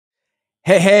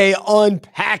Hey,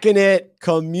 unpacking it,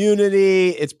 community.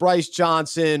 It's Bryce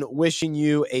Johnson wishing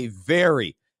you a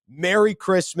very Merry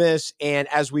Christmas. And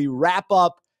as we wrap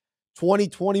up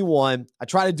 2021, I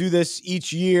try to do this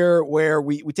each year where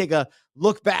we take a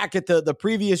look back at the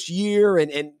previous year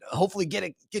and hopefully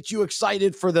get you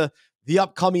excited for the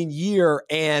upcoming year.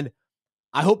 And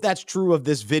I hope that's true of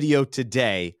this video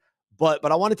today. But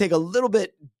I want to take a little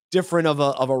bit different of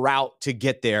a route to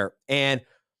get there. And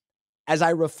as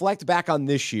I reflect back on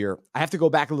this year, I have to go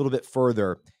back a little bit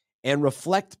further and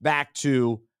reflect back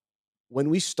to when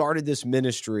we started this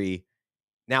ministry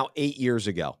now 8 years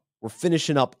ago. We're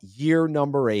finishing up year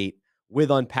number 8 with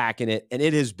Unpacking It, and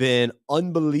it has been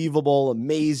unbelievable,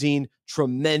 amazing,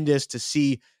 tremendous to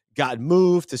see God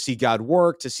move, to see God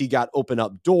work, to see God open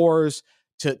up doors,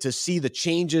 to see the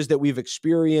changes that we've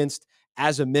experienced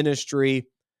as a ministry.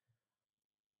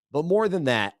 But more than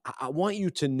that, I want you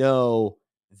to know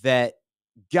that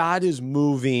God is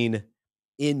moving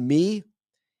in me,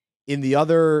 in the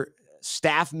other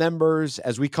staff members,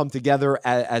 as we come together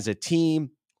as a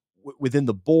team, within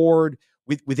the board,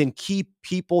 within key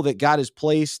people that God has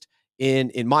placed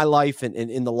in my life and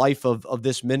in the life of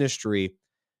this ministry,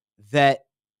 that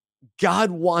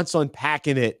God wants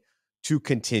Unpacking It to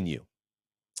continue.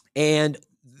 And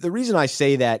the reason I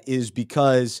say that is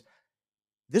because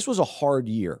this was a hard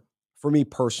year for me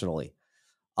personally.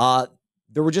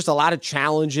 There were just a lot of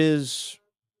challenges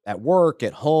at work,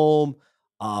 at home,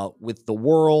 with the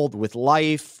world, with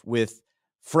life, with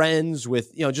friends,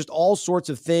 with, just all sorts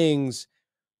of things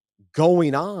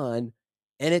going on,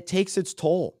 and it takes its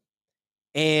toll.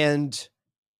 And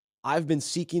I've been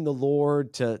seeking the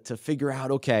Lord to figure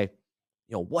out, okay,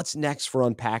 what's next for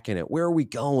Unpacking It? Where are we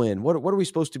going? What are we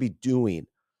supposed to be doing?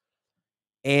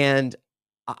 And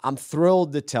I'm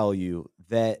thrilled to tell you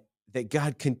that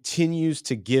God continues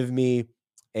to give me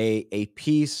a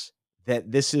peace that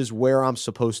this is where I'm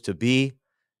supposed to be,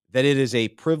 that it is a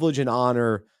privilege and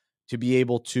honor to be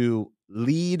able to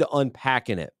lead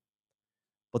Unpacking It.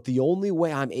 But the only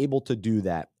way I'm able to do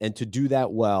that and to do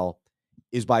that well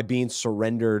is by being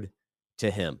surrendered to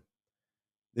Him.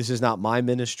 This is not my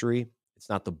ministry. It's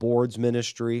not the board's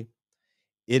ministry.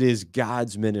 It is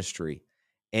God's ministry.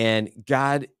 And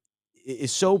God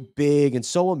is so big and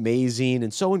so amazing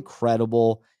and so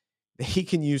incredible that He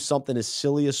can use something as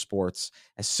silly as sports,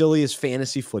 as silly as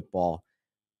fantasy football,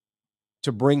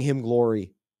 to bring Him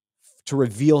glory, to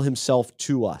reveal Himself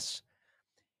to us.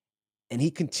 And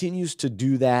He continues to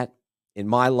do that in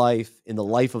my life, in the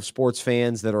life of sports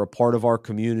fans that are a part of our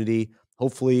community,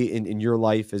 hopefully in your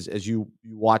life as you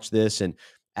watch this. And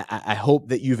I hope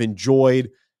that you've enjoyed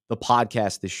the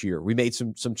podcast this year. We made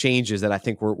some changes that I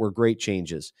think were great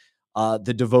changes.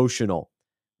 The devotional,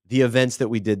 the events that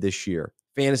we did this year,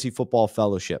 Fantasy Football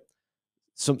Fellowship,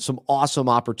 some awesome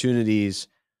opportunities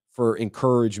for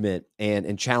encouragement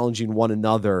and challenging one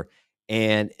another.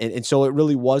 And so it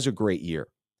really was a great year.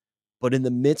 But in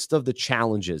the midst of the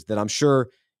challenges that I'm sure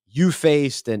you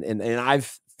faced and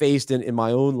I've faced in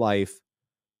my own life,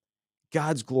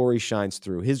 God's glory shines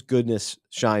through. His goodness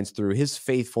shines through. His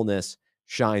faithfulness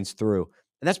shines through.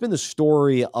 And that's been the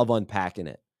story of Unpacking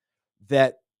It.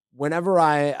 That whenever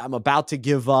I'm about to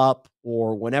give up,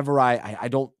 or whenever I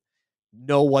don't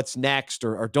know what's next,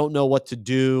 or don't know what to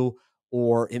do,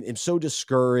 or am so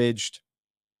discouraged,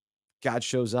 God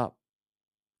shows up.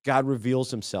 God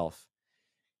reveals Himself.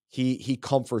 He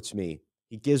comforts me.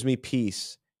 He gives me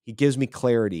peace. He gives me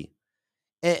clarity.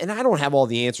 And I don't have all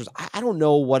the answers. I don't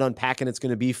know what Unpacking It's going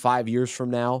to be 5 years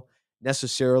from now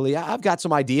necessarily. I've got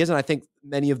some ideas, and I think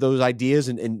many of those ideas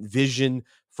and vision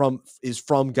is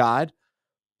from God.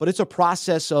 But it's a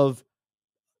process of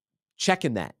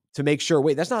checking that to make sure,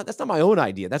 wait, that's not my own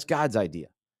idea. That's God's idea.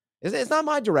 It's not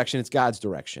my direction. It's God's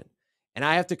direction. And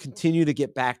I have to continue to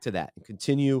get back to that and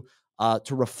continue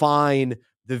to refine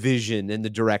the vision and the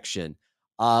direction.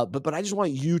 But I just want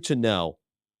you to know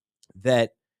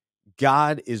that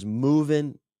God is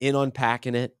moving in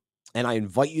Unpacking It, and I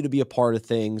invite you to be a part of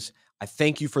things. I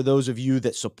thank you for those of you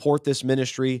that support this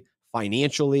ministry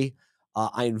financially.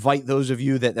 I invite those of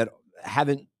you that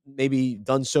haven't maybe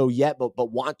done so yet,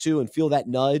 but want to and feel that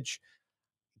nudge.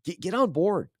 Get on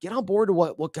board. Get on board to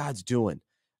what God's doing.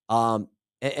 And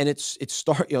it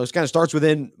kind of starts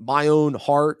within my own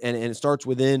heart, and it starts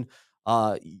within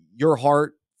your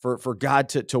heart for God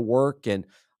to work. And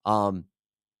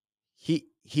He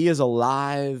is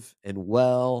alive and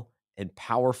well and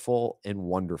powerful and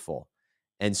wonderful.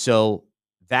 And so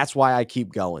that's why I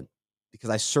keep going, because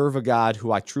I serve a God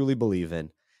who I truly believe in.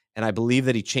 And I believe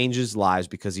that He changes lives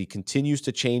because He continues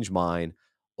to change mine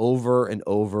over and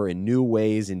over in new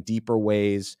ways, in deeper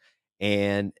ways.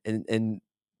 And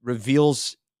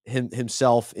reveals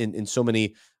himself in so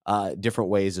many different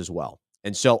ways as well.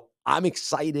 And so I'm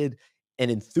excited and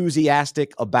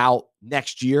enthusiastic about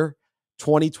next year,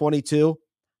 2022.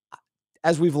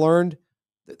 As we've learned,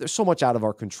 there's so much out of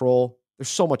our control. There's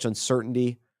so much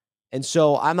uncertainty. And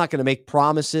so I'm not going to make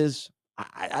promises.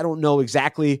 I don't know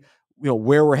exactly,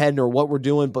 where we're heading or what we're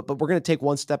doing, but we're going to take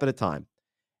one step at a time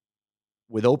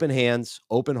with open hands,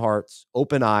 open hearts,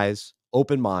 open eyes,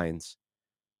 open minds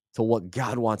to what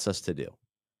God wants us to do.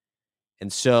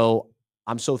 And so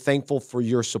I'm so thankful for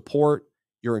your support,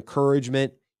 your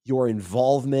encouragement, your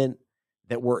involvement,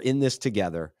 that we're in this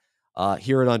together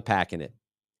here at Unpacking It.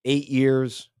 8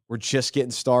 years, we're just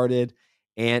getting started,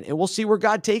 and we'll see where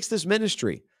God takes this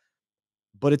ministry.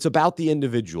 But it's about the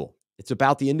individual. It's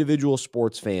about the individual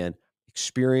sports fan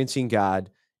experiencing God,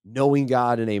 knowing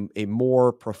God in a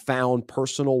more profound,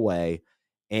 personal way.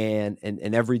 And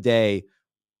every day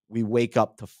we wake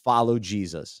up to follow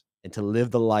Jesus and to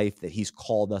live the life that he's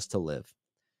called us to live.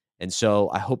 And so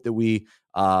I hope that we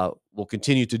will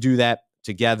continue to do that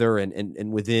together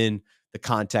and within the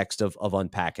context of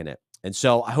Unpacking It. And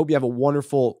so I hope you have a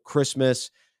wonderful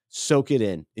Christmas. Soak it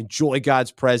in. Enjoy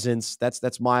God's presence.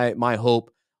 That's my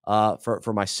hope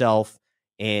for myself.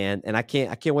 And I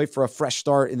can't wait for a fresh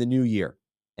start in the new year.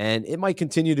 And it might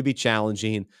continue to be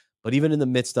challenging, but even in the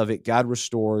midst of it, God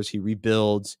restores, he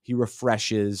rebuilds, he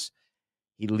refreshes,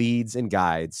 he leads and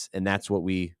guides, and that's what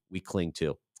we cling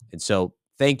to. And so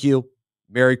thank you.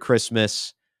 Merry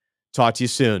Christmas. Talk to you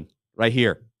soon right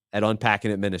here at Unpacking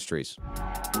It Ministries.